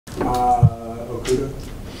Okudah?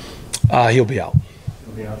 He'll be out.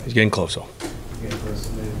 He'll be out. He's getting close, though. Getting close.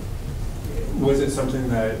 Was it something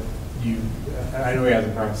that I know he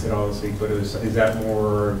hasn't practiced at all this week, but is that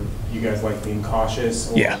more you guys like being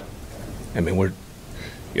cautious? Or? Yeah. I mean, you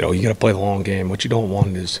got to play the long game. What you don't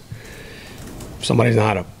want is somebody's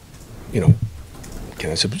not again,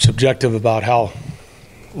 it's subjective about how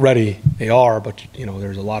ready they are, but,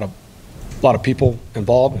 there's a lot of people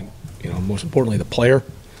involved, and, most importantly, the player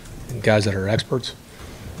and guys that are experts.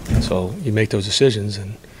 And so you make those decisions,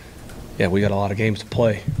 and, yeah, we got a lot of games to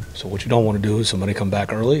play. So what you don't want to do is somebody come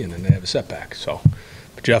back early and then they have a setback. So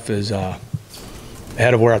but Jeff is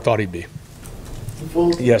ahead of where I thought he'd be.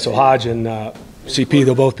 Yeah, so Hodge and CP,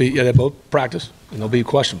 they both practice, and they'll be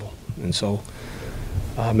questionable. And so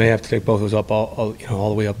I may have to take both of those up all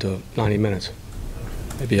the way up to 90 minutes.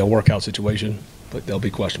 Maybe a workout situation, but they'll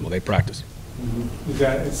be questionable. They practice. Mm-hmm. Is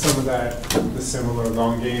that some of that the similar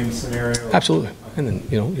long game scenario? Absolutely. And then,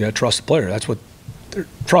 you got to trust the player. That's what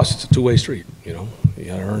trust. It's a two-way street. You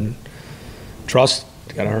got to earn trust.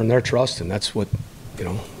 You got to earn their trust, and that's what, we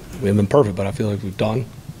haven't been perfect, but I feel like we've done.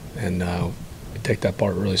 And we take that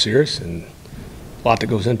part really serious, and a lot that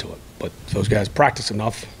goes into it. But if those guys practice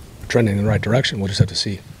enough, trending in the right direction, we'll just have to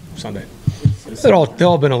see Sunday. They've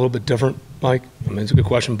all been a little bit different, Mike. I mean, it's a good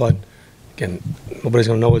question, but again, nobody's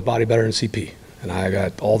going to know his body better than CP. And I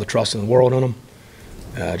got all the trust in the world in him.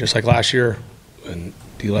 Just like last year when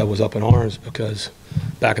D-Lev was up in arms, because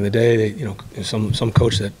back in the day, some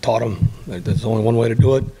coach that taught him that there's only one way to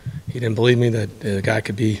do it. He didn't believe me that the guy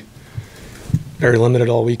could be very limited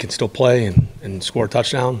all week and still play and score a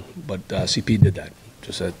touchdown. But CP did that,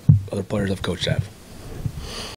 just that other players have coached have.